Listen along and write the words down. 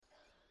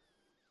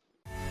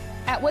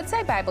At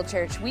Woodside Bible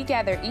Church, we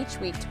gather each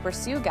week to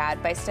pursue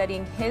God by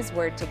studying His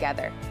Word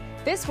together.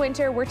 This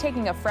winter, we're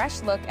taking a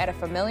fresh look at a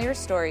familiar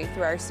story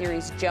through our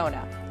series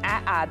Jonah,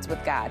 At Odds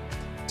with God.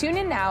 Tune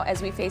in now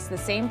as we face the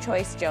same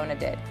choice Jonah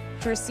did,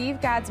 to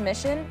receive God's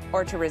mission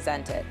or to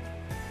resent it.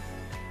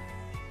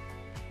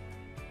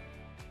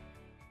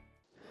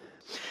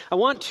 I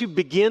want to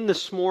begin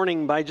this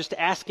morning by just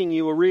asking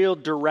you a real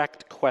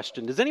direct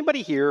question. Does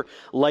anybody here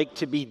like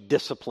to be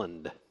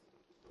disciplined?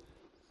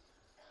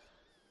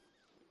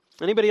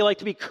 Anybody like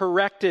to be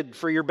corrected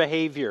for your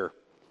behavior?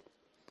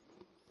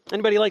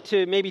 Anybody like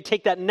to maybe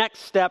take that next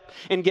step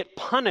and get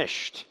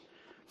punished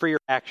for your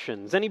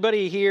actions?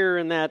 Anybody here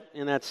in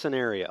that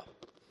scenario?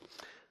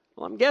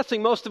 Well, I'm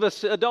guessing most of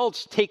us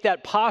adults take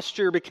that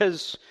posture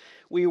because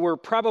we were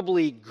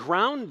probably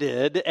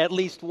grounded at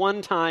least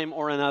one time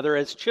or another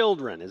as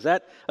children. Is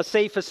that a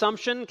safe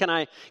assumption? Can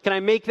I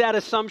make that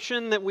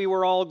assumption that we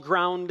were all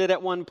grounded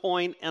at one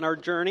point in our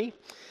journey?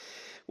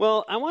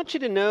 Well, I want you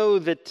to know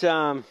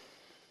that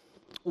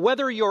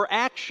whether your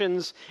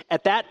actions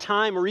at that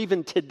time or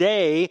even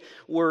today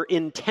were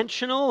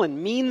intentional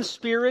and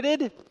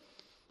mean-spirited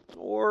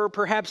or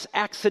perhaps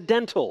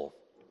accidental,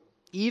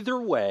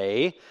 either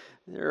way,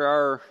 there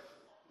are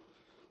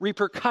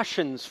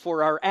repercussions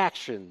for our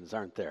actions,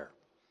 aren't there?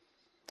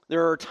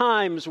 There are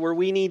times where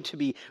we need to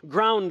be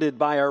grounded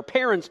by our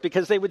parents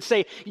because they would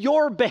say,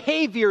 your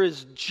behavior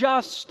is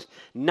just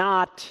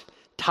not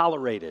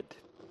tolerated.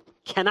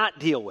 Cannot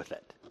deal with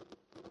it.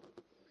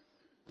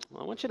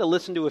 Well, I want you to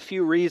listen to a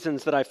few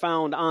reasons that I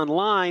found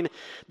online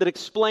that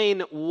explain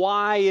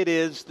why it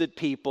is that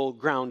people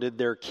grounded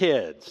their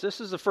kids.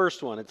 This is the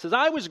first one. It says,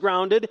 I was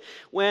grounded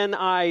when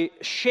I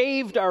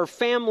shaved our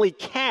family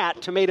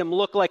cat to make him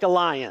look like a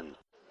lion.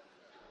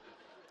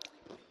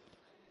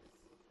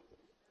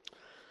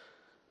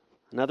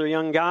 Another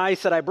young guy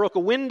said, I broke a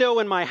window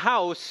in my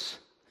house,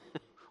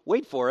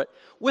 wait for it,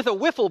 with a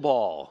wiffle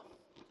ball.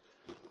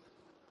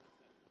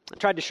 I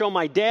tried to show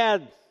my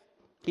dad.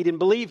 He didn't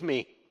believe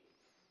me.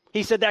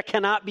 He said that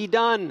cannot be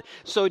done.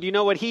 So do you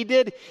know what he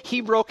did?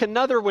 He broke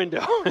another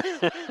window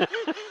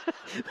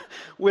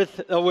with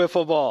a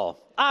wiffle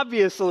ball.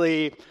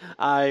 Obviously,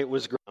 I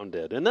was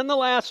grounded. And then the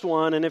last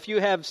one, and if you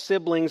have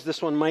siblings,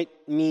 this one might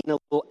mean a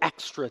little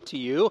extra to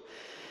you.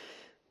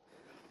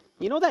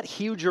 You know that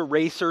huge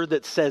eraser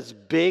that says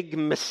big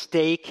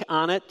mistake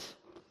on it?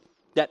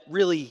 That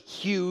really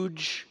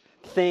huge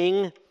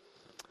thing?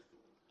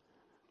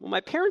 Well,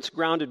 my parents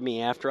grounded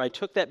me after I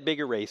took that big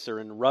eraser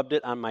and rubbed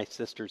it on my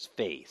sister's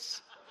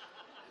face.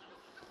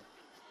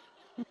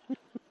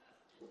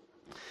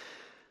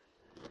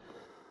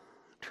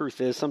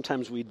 Truth is,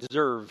 sometimes we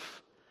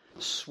deserve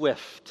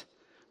swift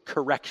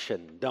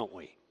correction, don't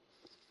we?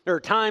 There are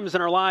times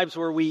in our lives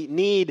where we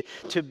need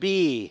to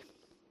be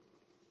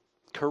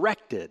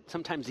corrected,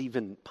 sometimes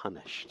even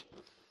punished.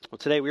 Well,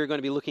 today we are going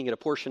to be looking at a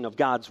portion of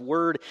God's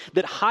Word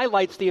that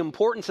highlights the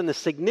importance and the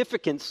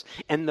significance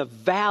and the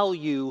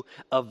value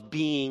of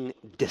being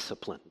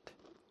disciplined.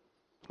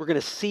 We're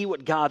going to see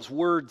what God's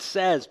Word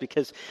says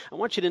because I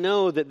want you to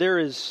know that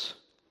there's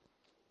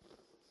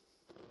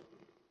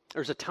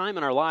a time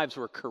in our lives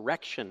where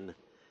correction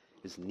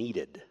is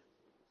needed.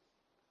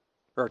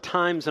 There are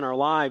times in our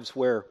lives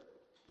where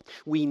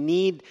we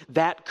need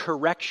that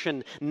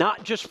correction,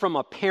 not just from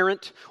a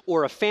parent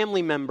or a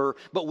family member,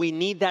 but we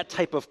need that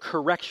type of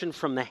correction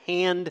from the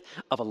hand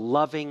of a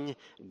loving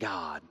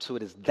God. So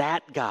it is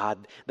that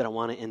God that I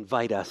want to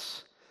invite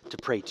us to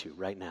pray to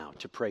right now,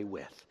 to pray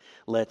with.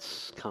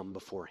 Let's come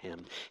before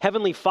Him.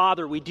 Heavenly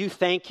Father, we do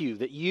thank you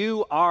that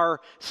you are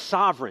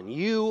sovereign.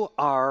 You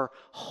are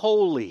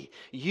holy.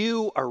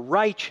 You are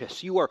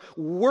righteous. You are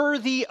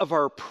worthy of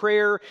our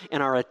prayer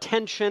and our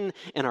attention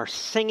and our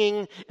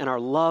singing and our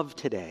love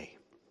today.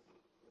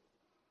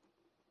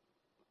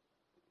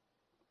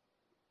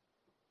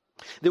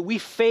 That we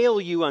fail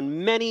you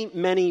on many,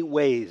 many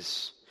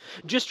ways.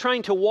 Just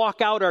trying to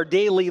walk out our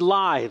daily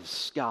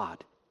lives,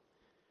 God.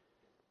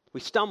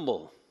 We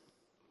stumble.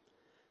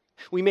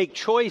 We make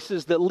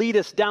choices that lead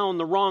us down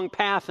the wrong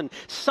path. And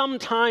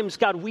sometimes,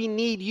 God, we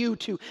need you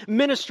to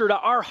minister to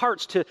our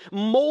hearts, to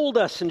mold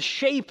us and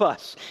shape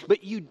us.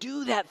 But you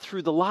do that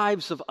through the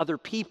lives of other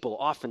people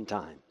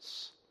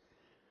oftentimes.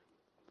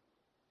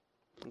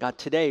 God,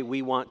 today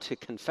we want to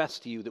confess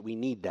to you that we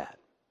need that.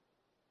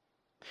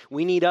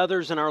 We need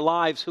others in our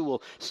lives who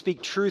will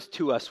speak truth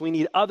to us. We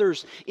need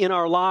others in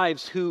our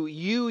lives who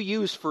you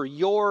use for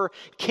your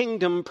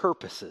kingdom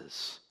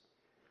purposes.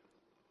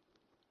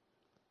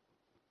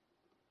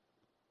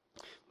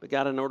 But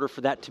God, in order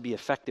for that to be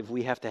effective,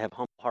 we have to have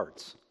humble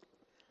hearts.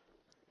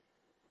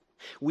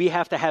 We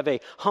have to have a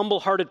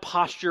humble-hearted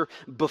posture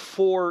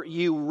before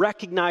you,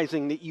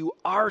 recognizing that you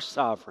are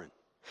sovereign,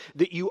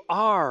 that you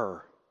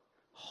are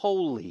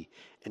holy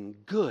and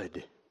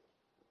good.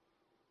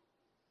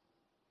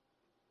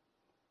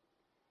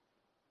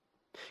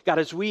 God,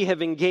 as we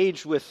have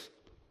engaged with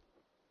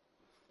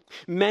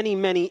many,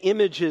 many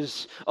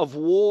images of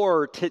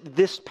war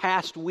this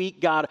past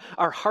week, God,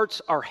 our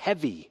hearts are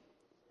heavy.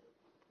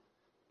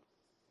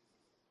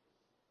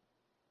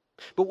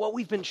 But what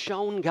we've been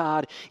shown,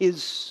 God,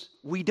 is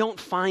we don't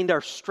find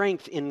our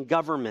strength in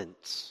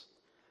governments.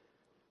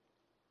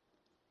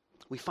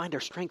 We find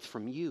our strength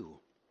from you.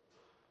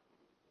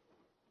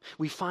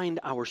 We find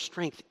our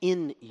strength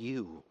in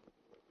you.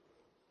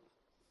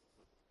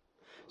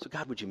 So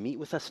God, would you meet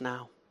with us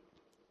now?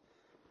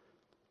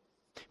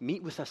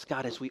 Meet with us,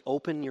 God, as we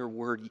open your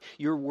word.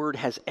 Your word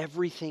has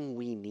everything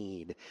we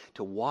need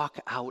to walk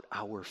out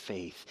our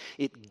faith.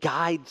 It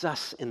guides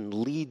us and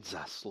leads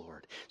us,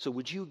 Lord. So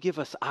would you give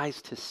us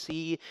eyes to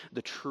see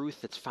the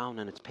truth that's found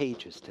in its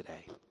pages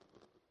today?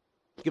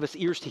 Give us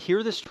ears to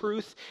hear this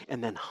truth,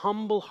 and then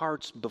humble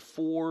hearts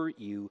before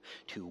you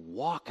to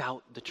walk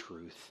out the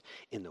truth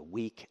in the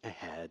week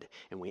ahead.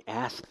 And we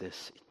ask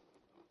this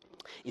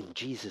in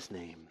Jesus'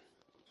 name.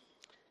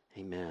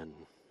 Amen.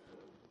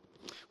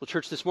 Well,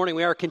 church, this morning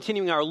we are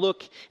continuing our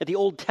look at the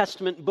Old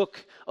Testament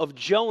book of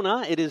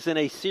Jonah. It is in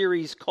a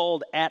series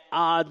called At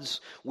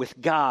Odds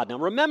with God. Now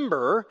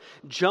remember,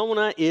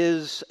 Jonah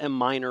is a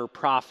minor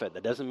prophet.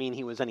 That doesn't mean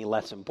he was any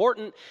less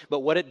important,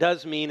 but what it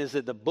does mean is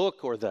that the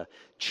book or the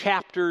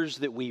chapters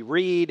that we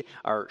read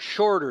are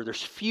shorter.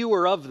 There's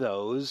fewer of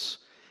those,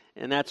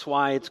 and that's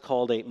why it's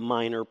called a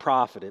minor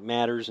prophet. It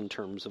matters in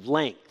terms of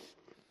length.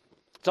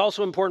 It's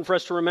also important for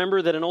us to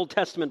remember that an Old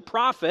Testament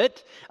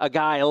prophet, a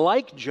guy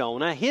like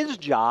Jonah, his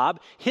job,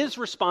 his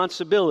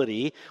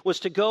responsibility was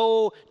to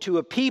go to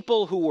a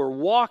people who were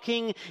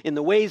walking in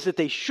the ways that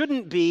they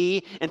shouldn't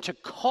be and to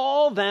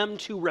call them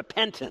to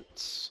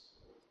repentance.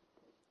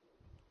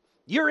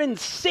 You're in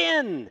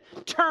sin.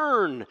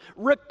 Turn.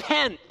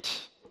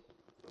 Repent.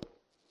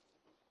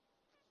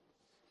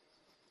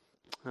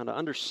 Now, to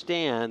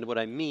understand what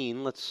I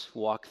mean, let's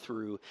walk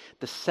through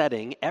the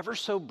setting ever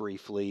so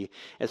briefly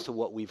as to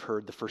what we've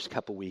heard the first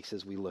couple weeks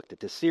as we looked at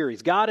this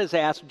series. God has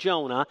asked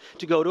Jonah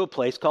to go to a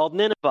place called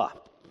Nineveh.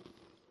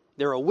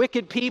 They're a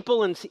wicked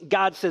people, and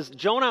God says,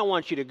 Jonah, I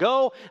want you to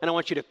go, and I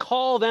want you to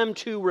call them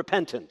to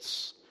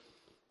repentance.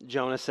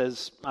 Jonah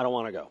says, I don't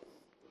want to go.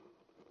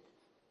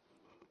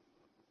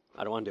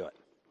 I don't want to do it.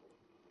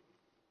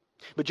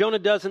 But Jonah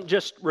doesn't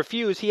just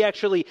refuse, he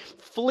actually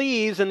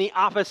flees in the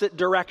opposite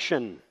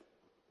direction.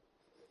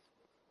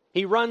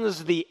 He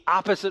runs the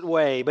opposite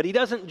way, but he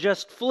doesn't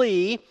just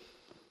flee,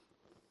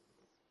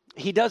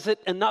 he does it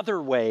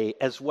another way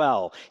as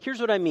well. Here's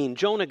what I mean.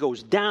 Jonah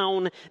goes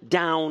down,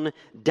 down,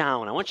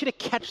 down. I want you to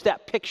catch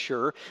that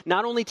picture,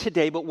 not only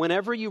today, but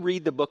whenever you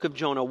read the book of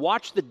Jonah.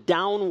 Watch the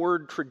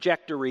downward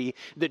trajectory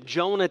that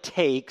Jonah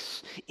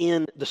takes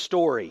in the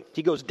story.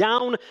 He goes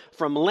down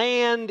from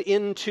land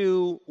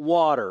into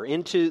water,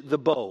 into the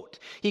boat.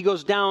 He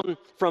goes down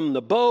from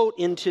the boat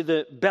into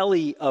the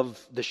belly of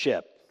the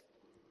ship.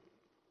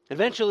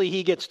 Eventually,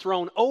 he gets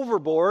thrown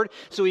overboard,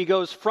 so he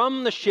goes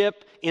from the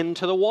ship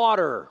into the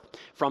water.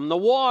 From the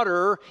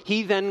water,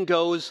 he then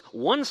goes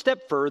one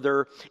step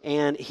further,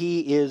 and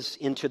he is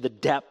into the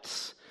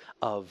depths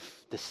of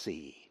the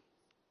sea.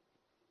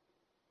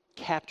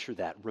 Capture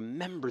that.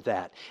 Remember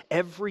that.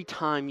 Every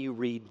time you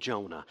read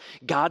Jonah,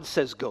 God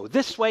says go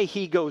this way,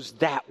 he goes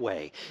that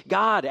way.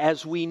 God,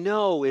 as we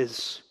know,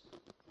 is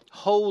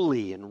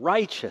holy and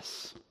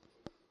righteous.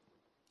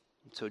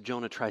 So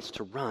Jonah tries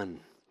to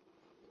run.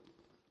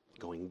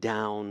 Going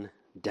down,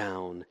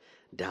 down,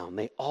 down.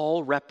 They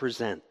all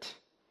represent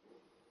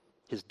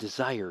his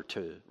desire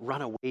to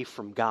run away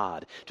from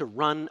God, to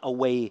run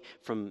away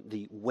from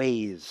the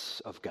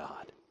ways of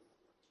God.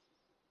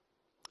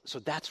 So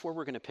that's where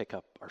we're going to pick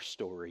up our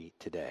story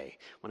today.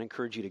 I want to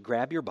encourage you to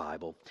grab your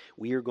Bible.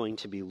 We are going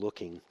to be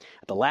looking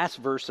at the last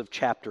verse of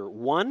chapter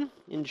 1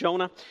 in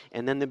Jonah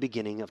and then the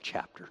beginning of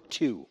chapter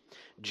 2.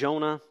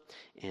 Jonah,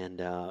 and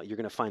you're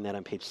going to find that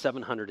on page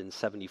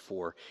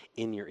 774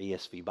 in your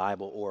ESV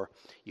Bible, or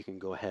you can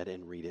go ahead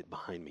and read it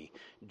behind me.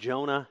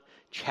 Jonah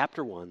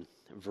chapter 1,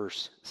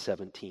 verse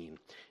 17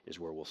 is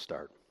where we'll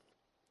start.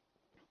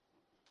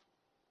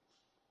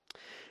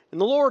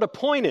 And the Lord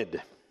appointed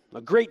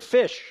a great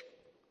fish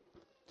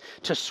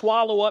to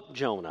swallow up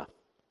Jonah.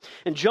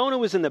 And Jonah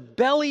was in the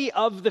belly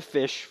of the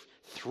fish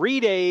 3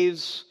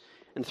 days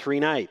and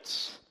 3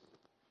 nights.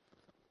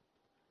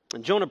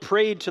 And Jonah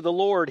prayed to the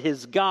Lord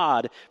his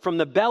God from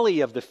the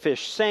belly of the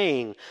fish,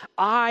 saying,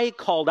 I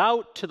called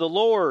out to the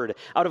Lord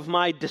out of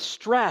my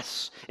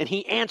distress, and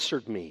he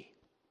answered me.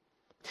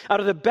 Out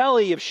of the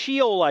belly of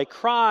Sheol I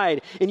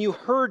cried, and you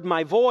heard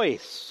my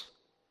voice.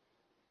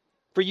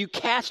 For you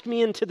cast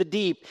me into the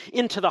deep,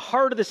 into the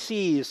heart of the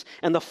seas,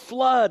 and the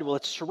flood, well,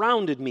 it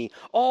surrounded me.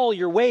 All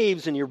your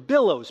waves and your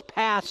billows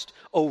passed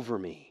over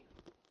me.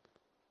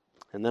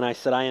 And then I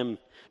said, I am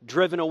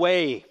driven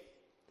away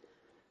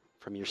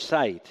from your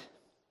sight,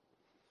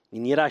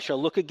 and yet I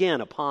shall look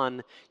again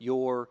upon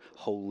your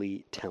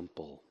holy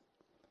temple.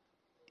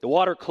 The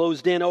water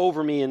closed in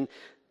over me, and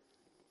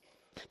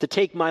to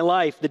take my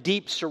life, the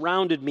deep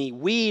surrounded me.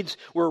 Weeds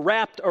were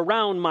wrapped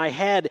around my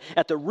head.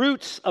 At the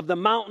roots of the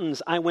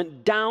mountains, I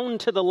went down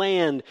to the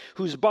land,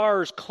 whose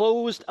bars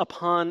closed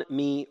upon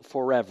me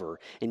forever.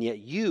 And yet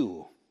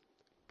you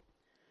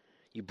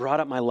brought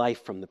up my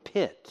life from the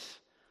pit,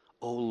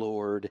 O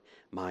Lord,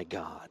 my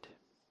God.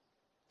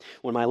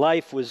 When my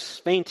life was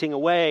fainting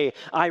away,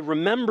 I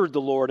remembered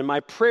the Lord, and my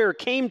prayer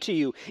came to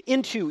you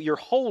into your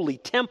holy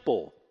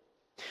temple.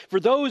 For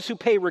those who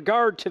pay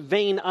regard to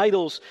vain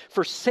idols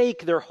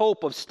forsake their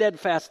hope of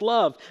steadfast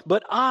love.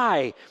 But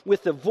I,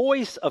 with the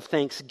voice of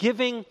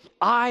thanksgiving,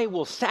 I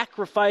will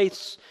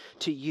sacrifice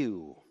to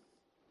you.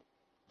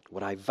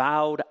 What I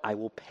vowed, I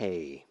will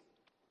pay.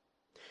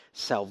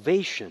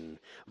 Salvation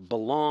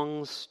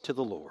belongs to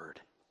the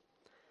Lord.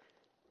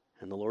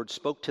 And the Lord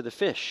spoke to the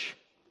fish,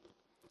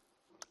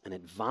 and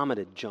it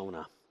vomited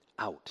Jonah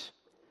out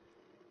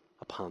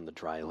upon the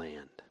dry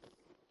land.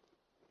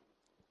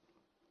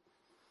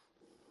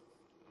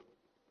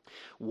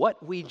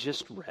 What we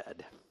just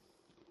read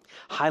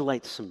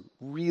highlights some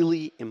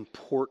really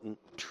important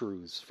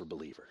truths for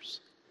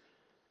believers.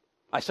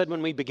 I said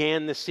when we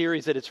began this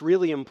series that it's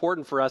really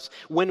important for us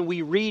when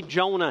we read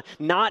Jonah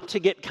not to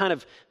get kind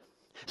of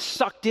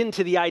sucked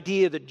into the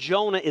idea that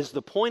Jonah is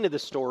the point of the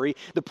story.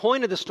 The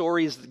point of the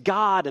story is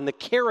God and the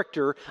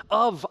character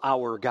of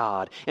our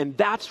God. And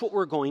that's what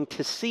we're going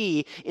to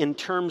see in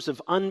terms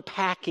of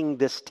unpacking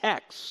this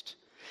text.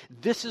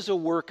 This is a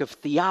work of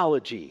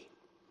theology.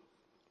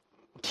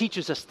 It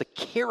teaches us the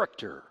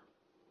character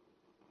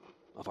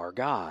of our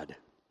God.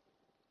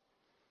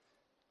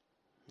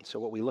 And so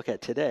what we look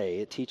at today,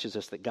 it teaches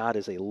us that God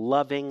is a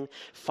loving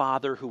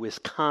Father who is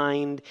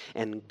kind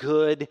and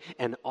good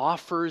and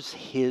offers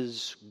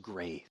His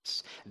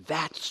grace.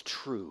 That's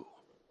true.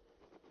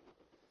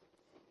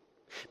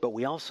 But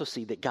we also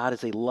see that God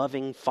is a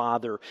loving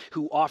Father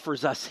who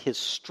offers us His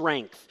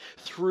strength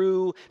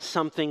through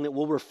something that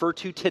we'll refer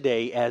to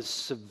today as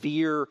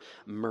severe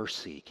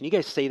mercy. Can you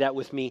guys say that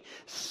with me?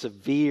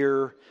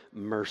 Severe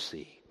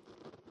mercy.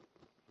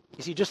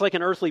 You see, just like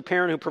an earthly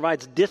parent who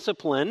provides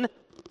discipline,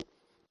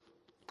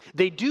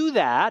 they do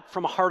that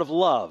from a heart of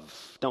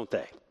love, don't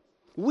they?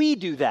 We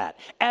do that.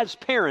 As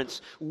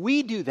parents,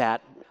 we do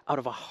that out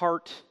of a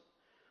heart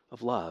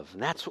of love.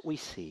 And that's what we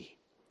see.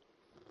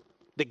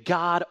 That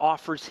God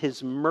offers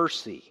His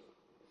mercy.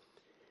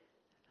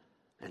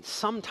 And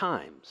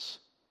sometimes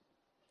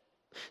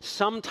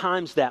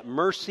that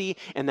mercy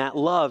and that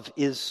love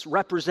is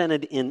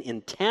represented in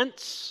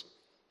intense,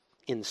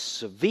 in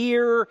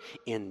severe,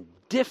 in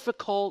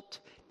difficult,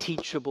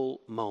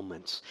 teachable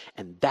moments.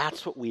 And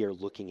that's what we are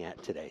looking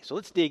at today. So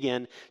let's dig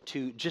in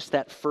to just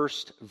that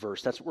first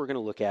verse. That's what we're going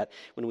to look at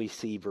when we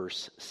see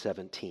verse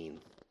 17.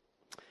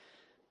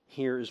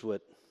 Here's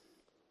what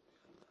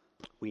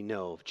we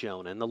know of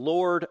Jonah. And the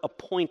Lord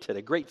appointed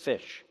a great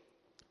fish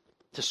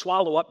to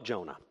swallow up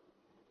Jonah.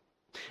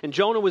 And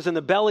Jonah was in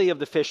the belly of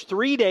the fish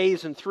 3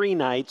 days and 3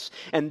 nights.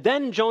 And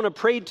then Jonah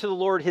prayed to the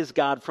Lord his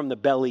God from the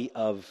belly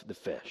of the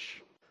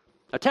fish.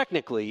 Now,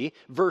 technically,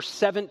 verse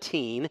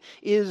 17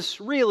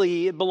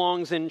 it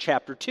belongs in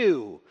chapter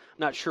 2. I'm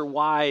not sure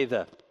why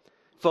the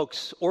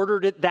folks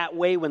ordered it that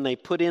way when they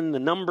put in the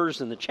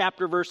numbers and the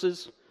chapter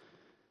verses,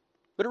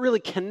 but it really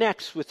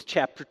connects with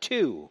chapter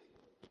 2.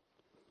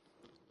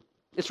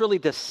 It's really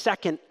the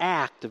second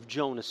act of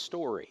Jonah's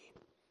story.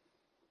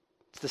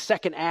 It's the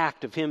second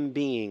act of him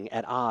being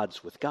at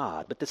odds with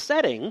God. But the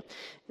setting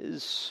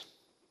is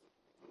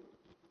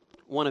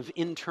one of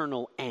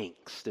internal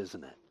angst,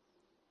 isn't it?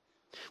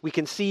 We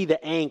can see the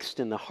angst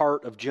in the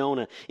heart of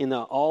Jonah in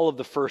all of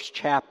the first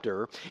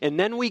chapter. And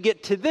then we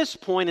get to this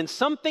point and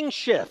something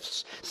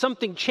shifts.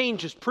 Something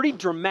changes pretty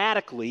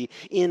dramatically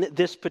in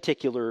this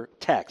particular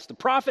text. The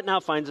prophet now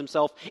finds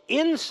himself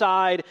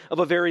inside of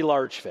a very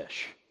large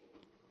fish.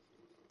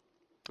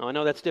 Now, I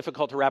know that's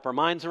difficult to wrap our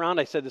minds around.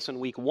 I said this in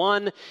week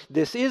 1.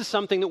 This is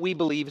something that we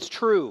believe is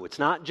true. It's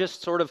not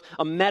just sort of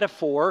a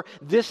metaphor.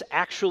 This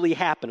actually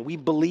happened. We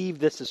believe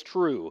this is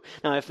true.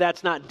 Now, if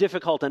that's not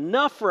difficult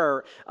enough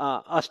for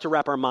us to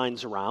wrap our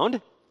minds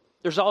around,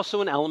 there's also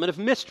an element of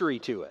mystery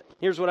to it.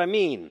 Here's what I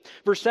mean.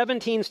 Verse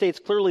 17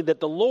 states clearly that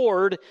the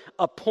Lord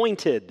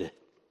appointed.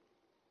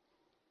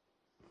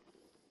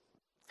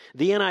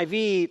 The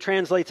NIV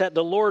translates that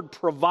the Lord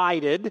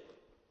provided.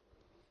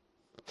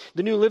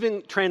 The New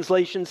Living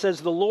Translation says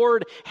the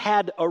Lord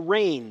had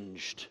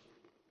arranged.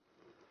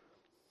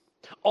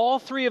 All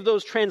 3 of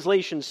those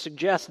translations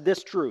suggest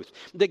this truth,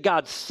 that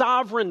God's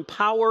sovereign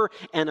power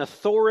and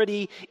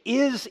authority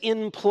is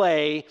in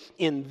play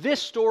in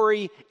this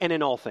story and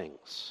in all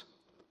things.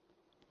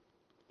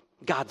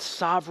 God's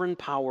sovereign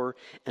power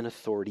and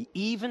authority,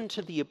 even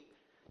to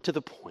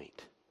the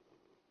point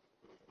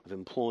of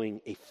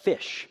employing a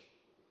fish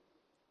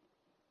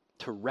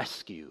to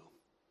rescue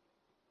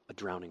a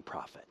drowning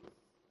prophet.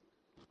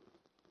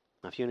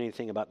 Now, if you know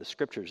anything about the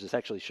Scriptures, this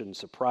actually shouldn't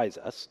surprise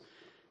us.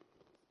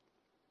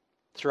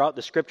 Throughout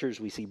the Scriptures,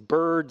 we see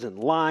birds and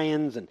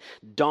lions and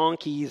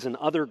donkeys and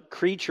other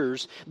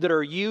creatures that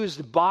are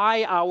used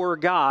by our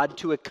God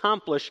to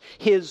accomplish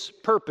His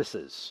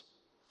purposes.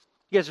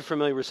 You guys are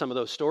familiar with some of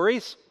those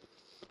stories.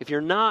 If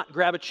you're not,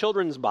 grab a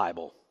children's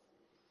Bible.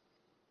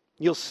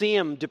 You'll see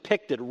them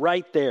depicted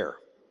right there.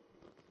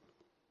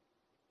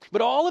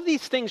 But all of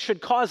these things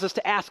should cause us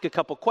to ask a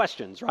couple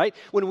questions, right?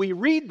 When we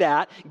read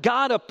that,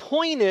 God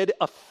appointed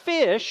a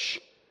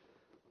fish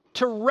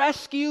to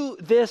rescue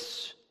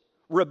this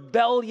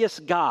rebellious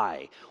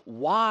guy,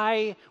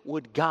 why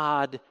would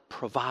God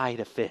provide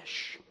a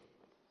fish?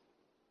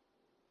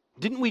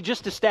 Didn't we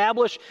just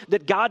establish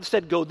that God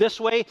said go this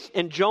way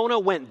and Jonah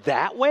went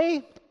that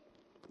way?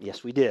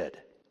 Yes, we did.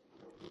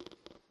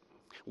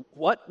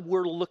 What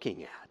we're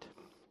looking at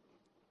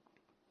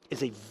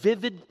is a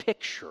vivid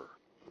picture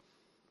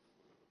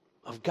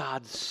of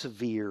God's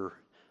severe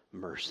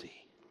mercy.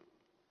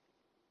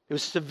 It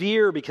was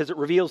severe because it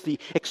reveals the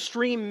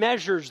extreme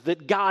measures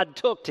that God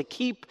took to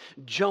keep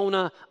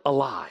Jonah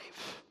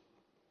alive.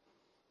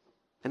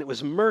 And it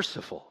was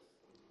merciful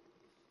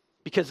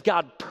because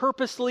God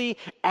purposely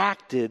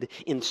acted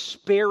in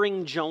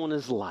sparing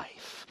Jonah's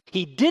life.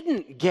 He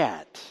didn't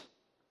get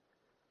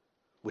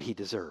what he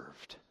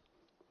deserved.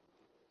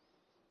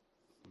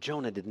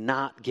 Jonah did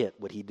not get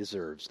what he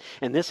deserves.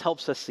 And this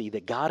helps us see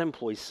that God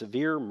employs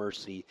severe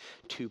mercy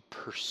to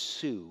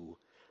pursue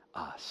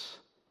us.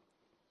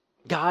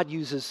 God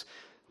uses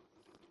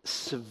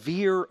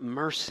severe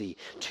mercy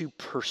to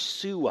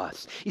pursue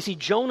us. You see,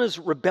 Jonah's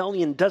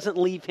rebellion doesn't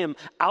leave him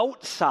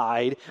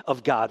outside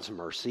of God's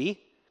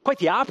mercy. Quite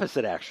the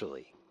opposite,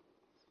 actually.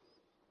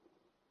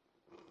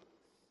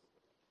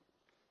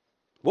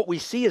 What we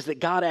see is that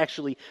God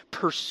actually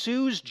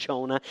pursues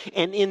Jonah,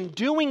 and in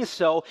doing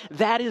so,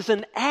 that is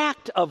an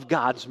act of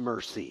God's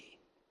mercy.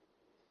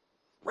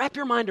 Wrap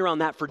your mind around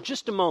that for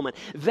just a moment.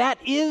 That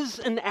is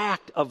an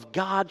act of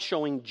God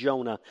showing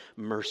Jonah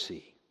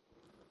mercy.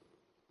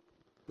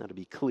 Now, to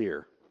be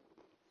clear,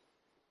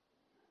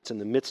 it's in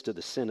the midst of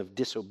the sin of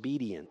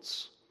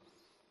disobedience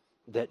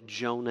that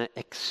Jonah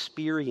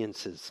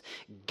experiences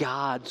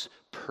God's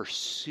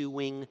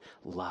pursuing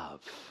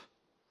love.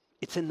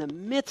 It's in the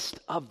midst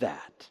of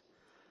that,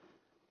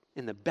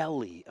 in the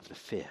belly of the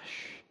fish.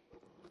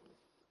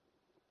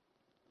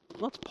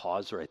 Let's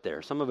pause right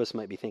there. Some of us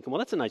might be thinking, well,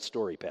 that's a nice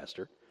story,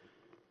 Pastor.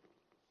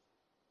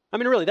 I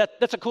mean, really,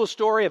 that's a cool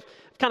story. I've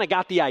kind of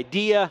got the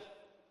idea.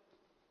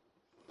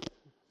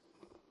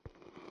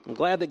 I'm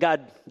glad that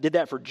God did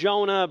that for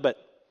Jonah, but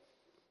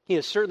he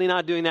is certainly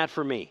not doing that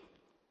for me.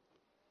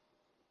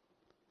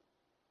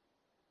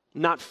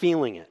 Not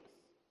feeling it.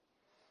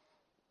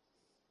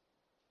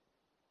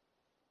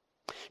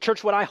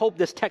 Church, what I hope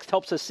this text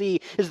helps us see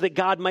is that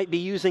God might be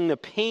using the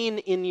pain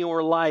in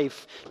your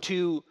life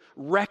to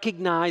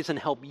recognize and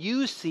help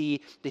you see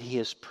that he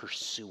is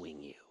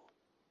pursuing you.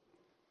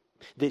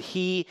 That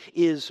he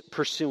is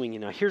pursuing you.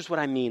 Now, here's what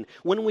I mean.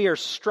 When we are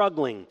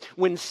struggling,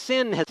 when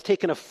sin has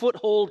taken a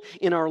foothold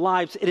in our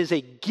lives, it is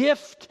a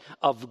gift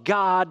of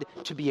God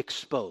to be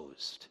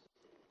exposed.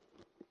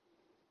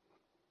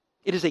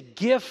 It is a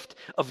gift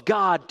of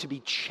God to be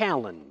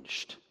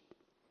challenged.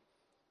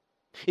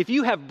 If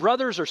you have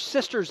brothers or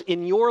sisters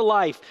in your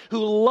life who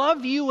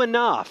love you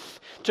enough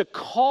to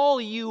call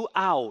you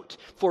out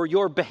for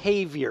your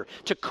behavior,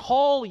 to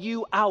call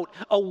you out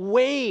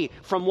away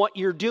from what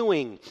you're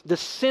doing, the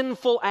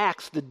sinful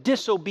acts, the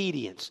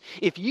disobedience,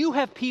 if you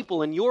have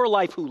people in your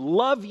life who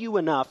love you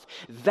enough,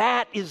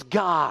 that is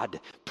God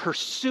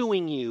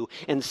pursuing you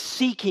and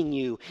seeking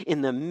you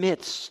in the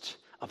midst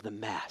of the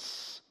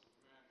mess.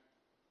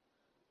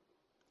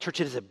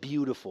 Church, it is a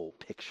beautiful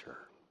picture.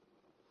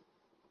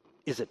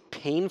 Is it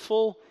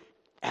painful?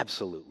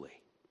 Absolutely.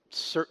 It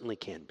certainly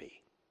can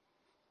be.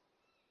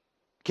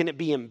 Can it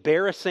be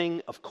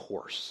embarrassing? Of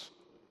course.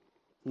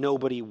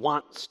 Nobody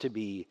wants to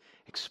be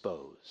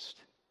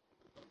exposed.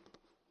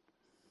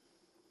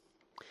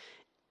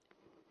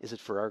 Is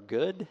it for our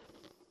good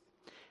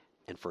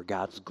and for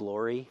God's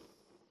glory?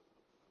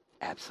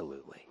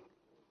 Absolutely.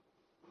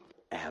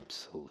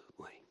 Absolutely.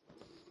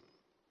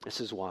 This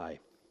is why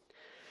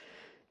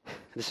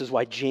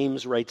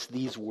James writes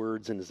these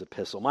words in his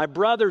epistle. My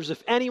brothers,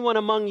 if anyone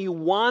among you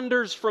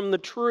wanders from the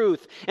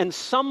truth and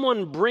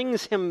someone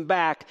brings him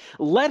back,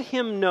 let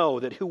him know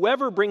that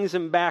whoever brings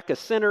him back a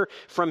sinner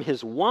from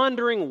his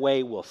wandering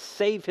way will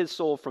save his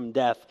soul from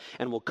death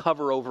and will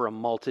cover over a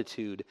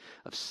multitude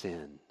of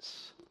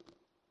sins.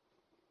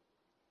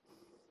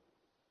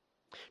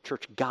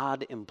 Church,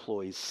 God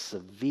employs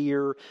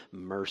severe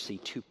mercy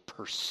to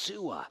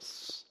pursue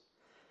us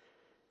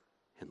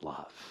in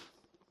love.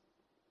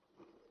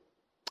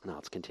 Now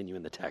let's continue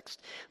in the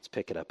text. Let's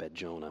pick it up at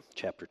Jonah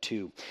chapter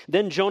 2.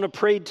 Then Jonah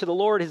prayed to the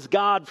Lord his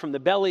God from the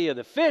belly of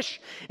the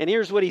fish. And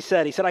here's what he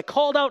said. He said, I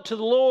called out to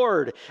the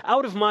Lord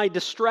out of my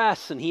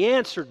distress, and he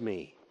answered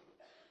me.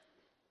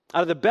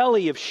 Out of the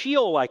belly of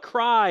Sheol I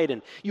cried,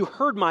 and you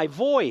heard my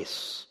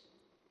voice.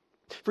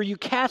 For you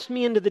cast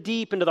me into the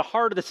deep, into the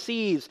heart of the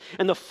seas,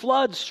 and the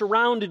floods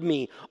surrounded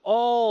me.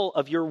 All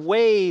of your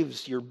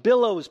waves, your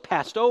billows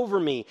passed over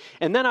me.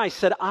 And then I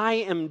said, I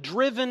am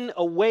driven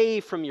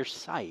away from your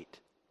sight.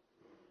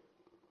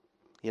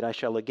 Yet I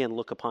shall again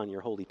look upon your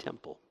holy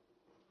temple.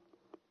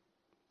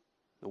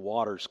 The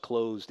waters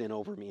closed in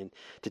over me and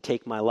to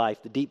take my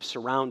life. The deep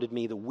surrounded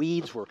me. The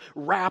weeds were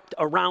wrapped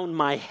around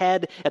my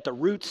head at the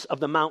roots of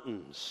the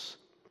mountains.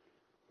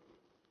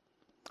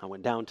 I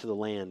went down to the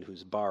land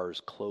whose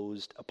bars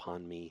closed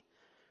upon me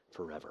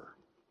forever.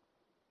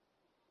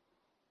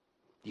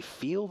 Do you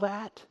feel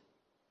that?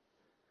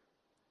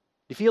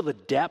 you feel the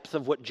depth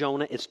of what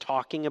Jonah is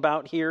talking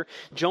about here?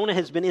 Jonah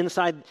has been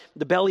inside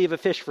the belly of a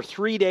fish for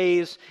 3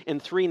 days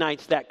and 3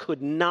 nights. That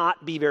could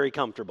not be very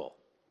comfortable.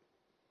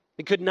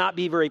 It could not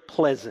be very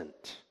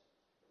pleasant.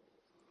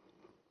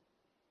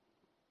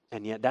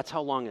 And yet that's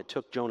how long it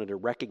took Jonah to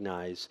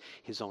recognize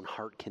his own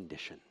heart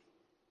condition.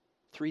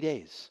 3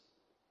 days,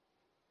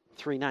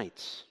 3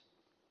 nights.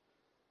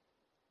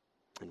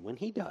 And when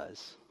he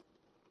does,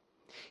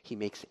 he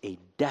makes a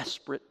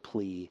desperate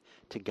plea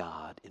to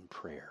God in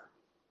prayer.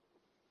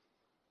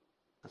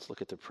 Let's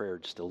look at the prayer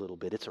just a little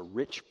bit. It's a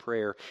rich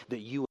prayer that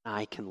you and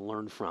I can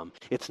learn from.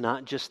 It's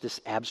not just this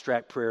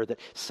abstract prayer that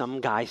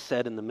some guy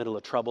said in the middle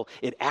of trouble.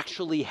 It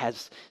actually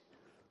has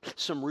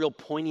some real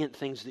poignant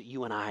things that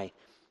you and I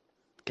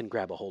can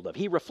grab a hold of.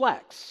 He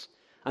reflects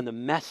on the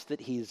mess that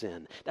he's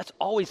in. That's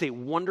always a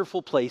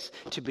wonderful place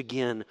to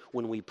begin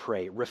when we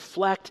pray.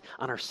 Reflect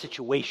on our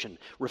situation.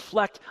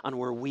 Reflect on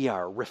where we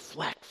are.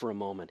 Reflect for a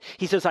moment.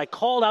 He says, I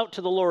called out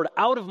to the Lord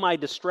out of my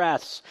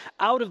distress.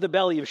 Out of the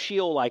belly of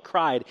Sheol I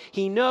cried.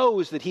 He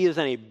knows that he is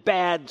in a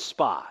bad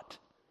spot.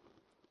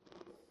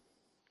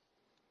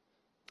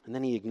 And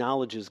then he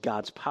acknowledges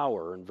God's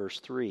power in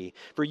verse 3.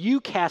 For you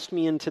cast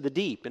me into the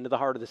deep, into the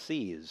heart of the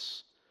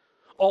seas.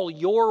 All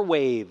your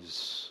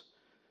waves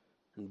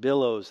and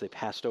billows, they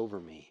passed over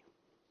me.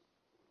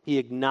 He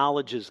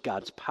acknowledges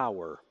God's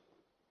power.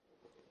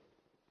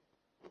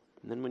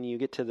 And then when you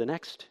get to the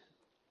next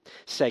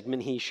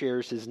segment, he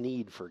shares his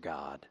need for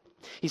God.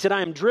 He said,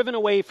 I am driven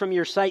away from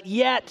your sight,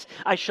 yet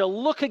I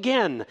shall look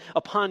again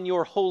upon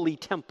your holy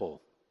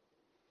temple.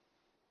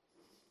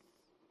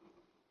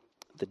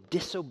 The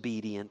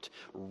disobedient,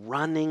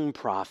 running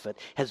prophet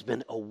has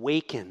been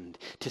awakened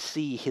to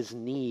see his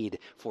need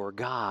for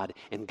God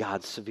and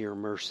God's severe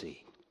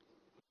mercy.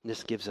 And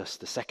this gives us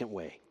the second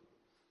way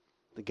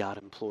that God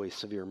employs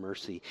severe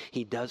mercy.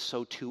 He does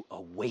so to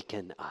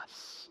awaken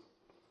us.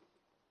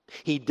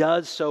 He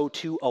does so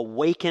to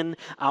awaken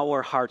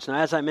our hearts. Now,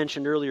 as I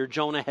mentioned earlier,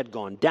 Jonah had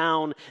gone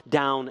down,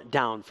 down,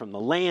 down, from the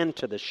land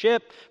to the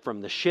ship,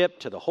 from the ship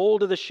to the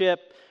hold of the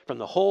ship, from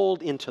the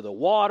hold into the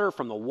water,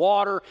 from the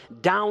water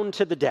down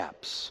to the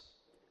depths.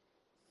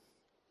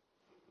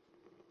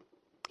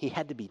 He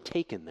had to be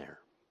taken there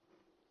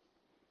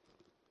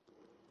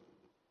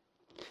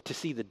to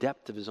see the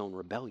depth of his own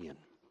rebellion.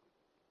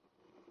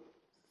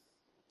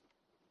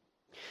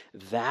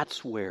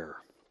 That's where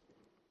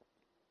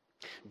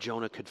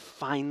Jonah could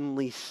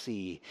finally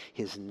see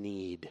his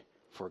need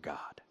for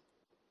God.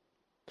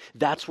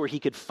 That's where he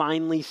could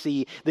finally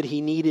see that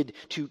he needed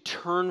to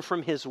turn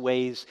from his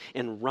ways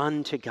and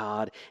run to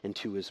God and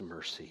to his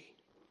mercy.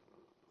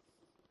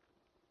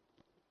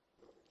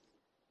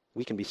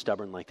 We can be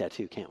stubborn like that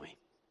too, can't we?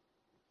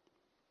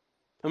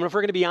 I mean, if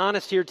we're going to be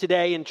honest here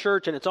today in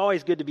church, and it's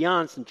always good to be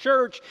honest in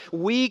church,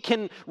 we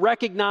can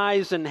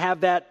recognize and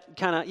have that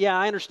kind of,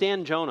 I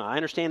understand Jonah. I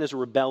understand his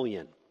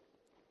rebellion.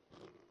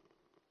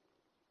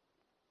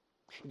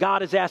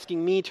 God is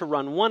asking me to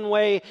run one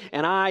way,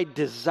 and I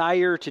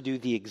desire to do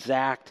the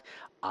exact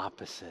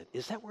opposite.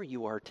 Is that where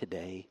you are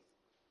today?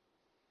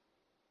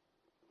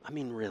 I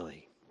mean,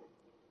 really.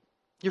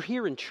 You're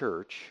here in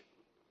church,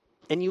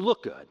 and you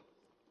look good.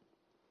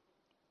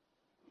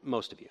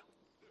 Most of you.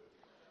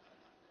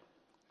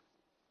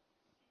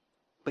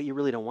 But you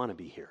really don't want to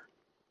be here.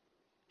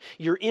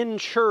 You're in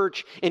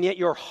church, and yet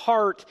your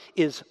heart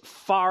is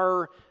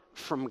far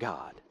from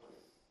God.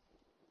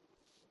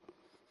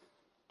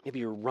 Maybe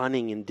you're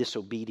running in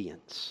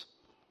disobedience.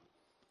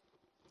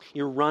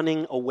 You're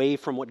running away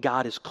from what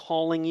God is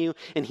calling you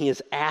and He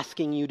is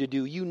asking you to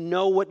do. You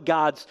know what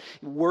God's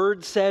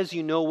word says,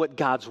 you know what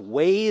God's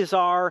ways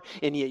are,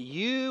 and yet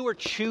you are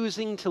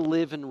choosing to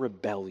live in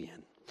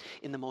rebellion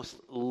in the most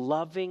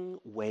loving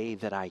way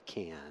that I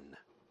can.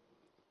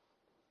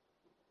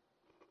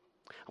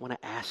 I want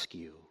to ask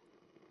you,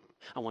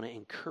 I want to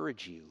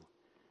encourage you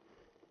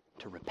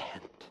to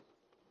repent.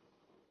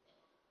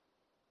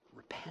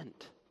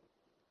 Repent.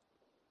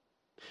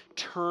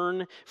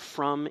 Turn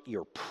from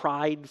your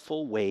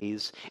prideful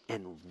ways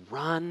and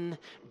run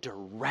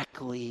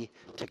directly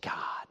to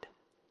God.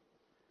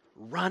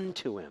 Run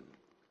to Him.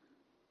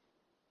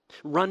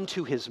 Run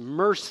to His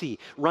mercy.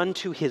 Run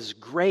to His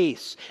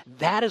grace.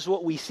 That is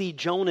what we see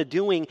Jonah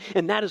doing,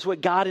 and that is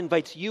what God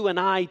invites you and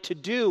I to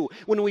do.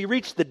 When we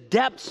reach the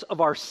depths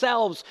of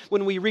ourselves,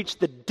 when we reach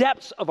the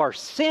depths of our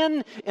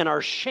sin and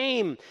our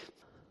shame,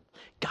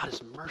 God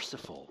is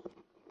merciful.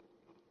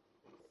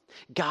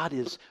 God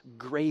is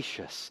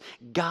gracious.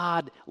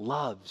 God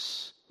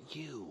loves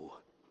you.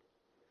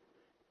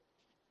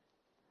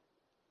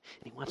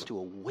 And He wants to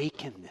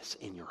awaken this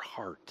in your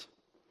heart.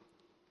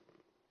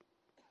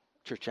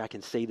 Church, I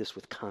can say this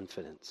with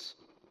confidence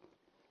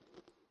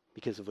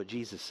because of what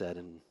Jesus said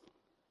in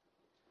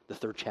the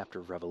 3rd chapter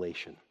of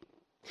Revelation.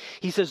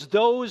 He says,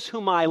 "Those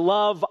whom I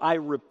love, I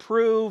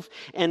reprove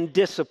and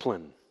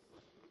discipline.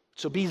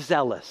 So be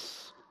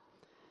zealous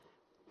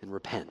and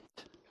repent."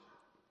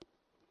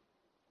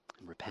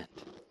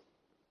 Repent.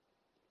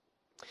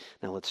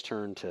 Now let's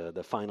turn to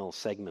the final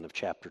segment of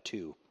chapter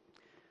 2.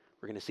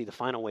 we're going to see the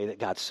final way that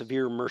God's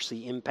severe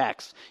mercy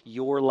impacts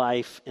your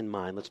life and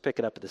mine. Let's pick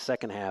it up at the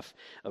second half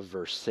of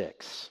verse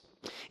 6.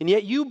 And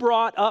yet you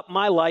brought up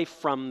my life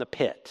from the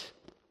pit,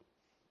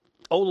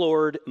 O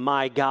Lord,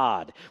 my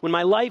God. When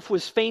my life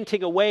was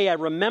fainting away, I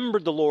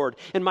remembered the Lord,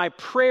 and my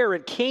prayer,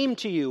 it came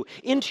to you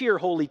into your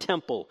holy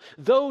temple.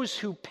 Those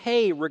who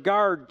pay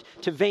regard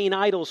to vain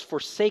idols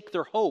forsake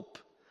their hope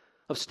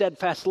of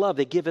steadfast love.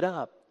 They give it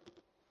up.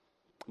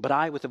 But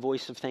I, with a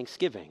voice of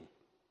thanksgiving,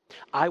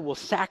 I will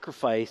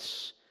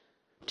sacrifice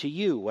to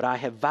you what I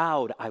have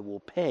vowed I will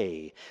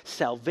pay.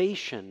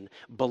 Salvation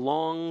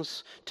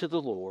belongs to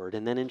the Lord.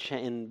 And then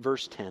in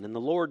verse 10, and the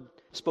Lord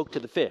spoke to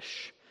the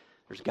fish.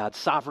 There's God's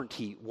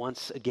sovereignty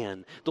once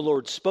again. The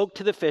Lord spoke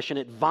to the fish, and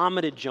it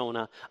vomited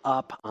Jonah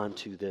up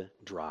onto the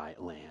dry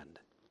land.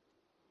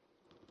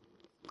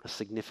 A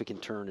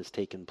significant turn has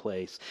taken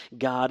place.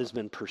 God has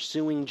been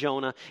pursuing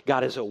Jonah.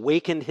 God has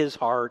awakened his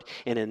heart.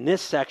 And in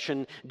this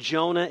section,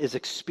 Jonah is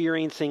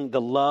experiencing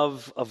the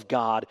love of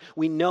God.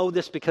 We know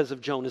this because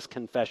of Jonah's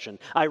confession.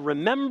 I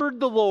remembered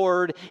the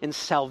Lord, and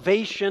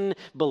salvation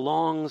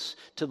belongs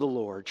to the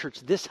Lord.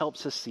 Church, this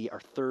helps us see our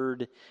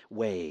third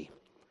way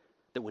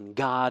that when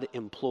God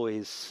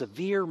employs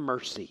severe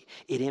mercy,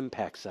 it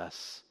impacts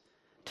us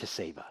to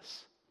save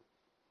us.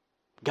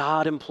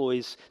 God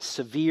employs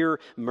severe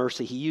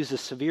mercy. He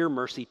uses severe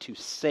mercy to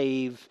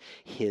save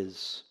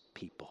his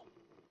people.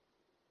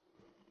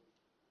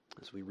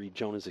 As we read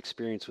Jonah's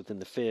experience within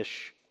the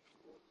fish,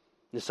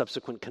 the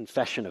subsequent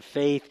confession of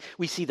faith,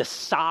 we see the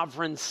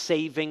sovereign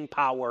saving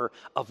power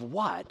of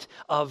what?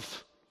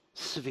 Of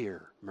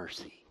severe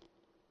mercy.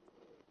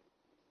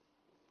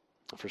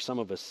 For some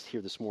of us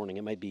here this morning,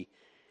 it might be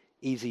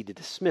easy to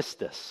dismiss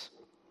this.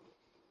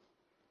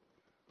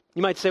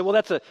 You might say, well,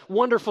 that's a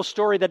wonderful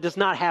story that does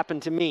not happen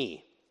to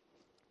me.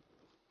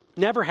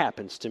 Never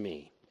happens to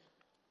me.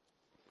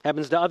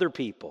 Happens to other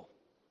people.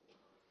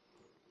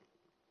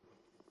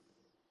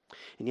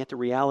 And yet the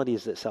reality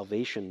is that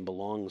salvation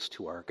belongs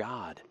to our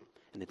God,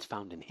 and it's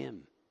found in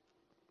him.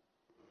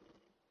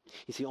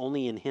 You see,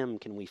 only in him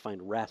can we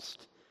find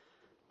rest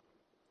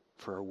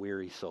for our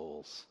weary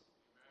souls.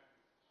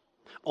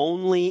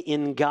 Only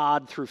in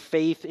God, through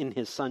faith in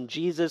his Son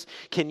Jesus,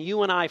 can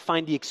you and I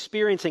find the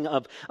experiencing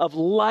of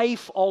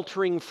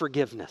life-altering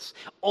forgiveness.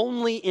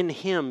 Only in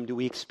him do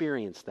we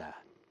experience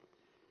that.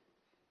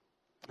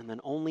 And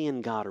then only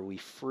in God are we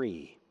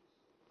free.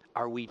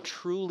 Are we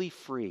truly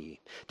free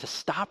to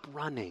stop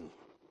running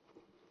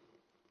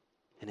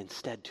and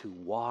instead to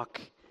walk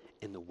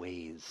in the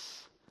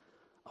ways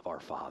of our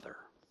Father.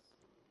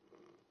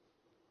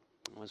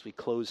 As we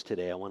close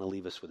today, I want to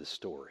leave us with a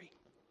story.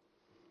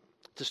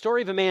 It's a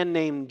story of a man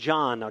named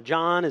John. Now,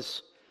 John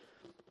is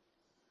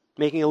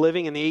making a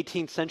living in the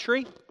 18th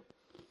century.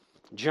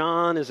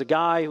 John is a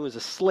guy who is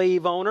a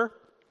slave owner.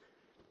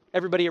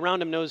 Everybody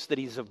around him knows that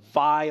he's a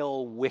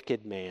vile,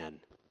 wicked man.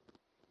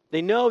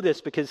 They know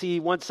this because he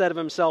once said of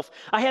himself,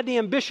 "I had the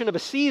ambition of a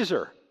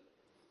Caesar,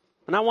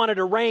 and I wanted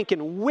to rank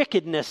in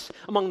wickedness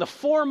among the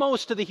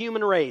foremost of the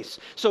human race.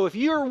 So if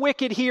you're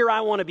wicked here,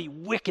 I want to be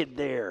wicked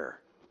there."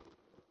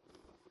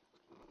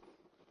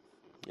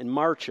 In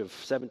March of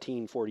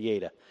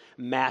 1748, a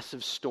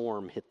massive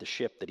storm hit the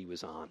ship that he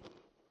was on.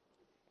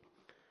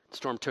 The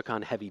storm took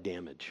on heavy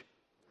damage.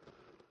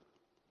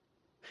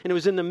 And it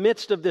was in the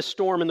midst of this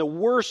storm, in the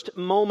worst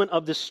moment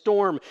of the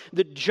storm,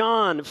 that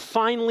John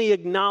finally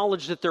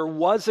acknowledged that there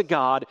was a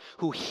God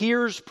who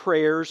hears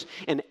prayers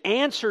and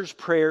answers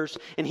prayers,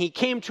 and he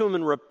came to him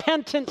in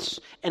repentance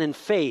and in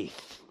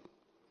faith.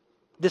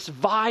 This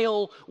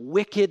vile,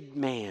 wicked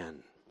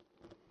man.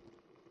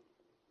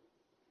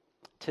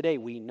 Today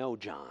we know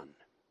John.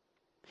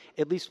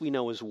 At least we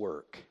know his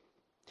work.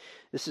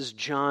 This is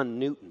John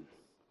Newton,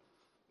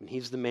 and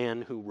he's the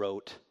man who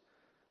wrote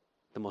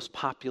the most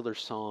popular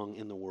song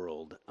in the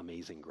world,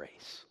 Amazing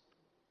Grace.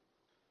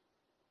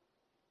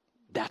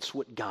 That's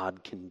what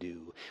God can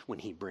do when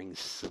he brings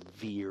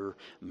severe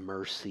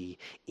mercy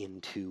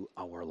into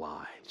our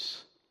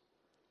lives.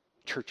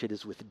 Church, it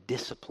is with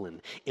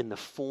discipline in the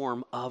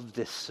form of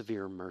this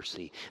severe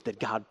mercy that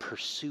God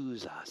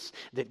pursues us,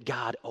 that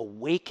God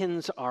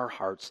awakens our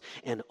hearts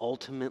and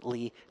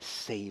ultimately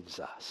saves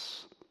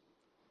us.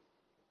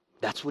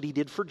 That's what he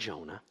did for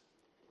Jonah,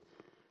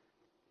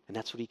 and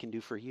that's what he can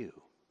do for you.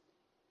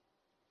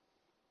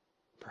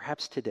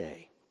 Perhaps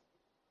today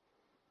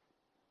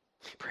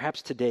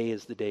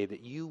is the day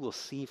that you will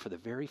see for the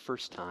very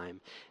first time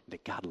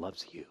that God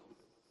loves you.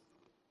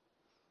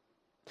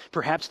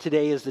 Perhaps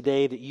today is the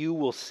day that you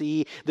will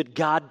see that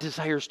God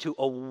desires to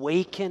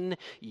awaken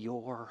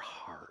your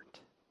heart.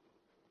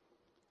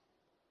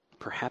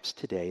 Perhaps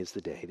today is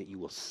the day that you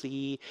will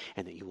see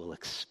and that you will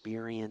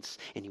experience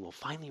and you will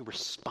finally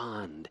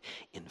respond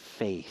in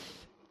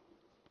faith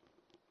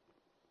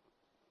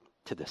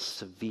to the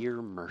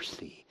severe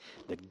mercy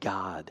that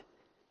God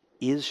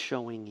is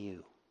showing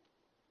you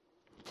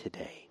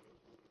today.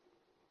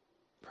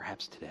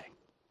 Perhaps today.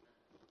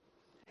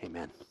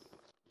 Amen.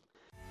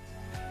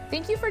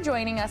 Thank you for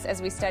joining us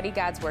as we study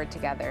God's Word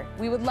together.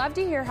 We would love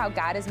to hear how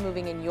God is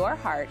moving in your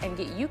heart and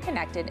get you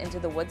connected into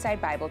the Woodside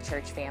Bible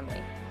Church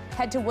family.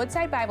 Head to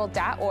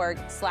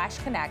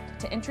woodsidebible.org/connect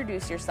to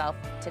introduce yourself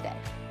today.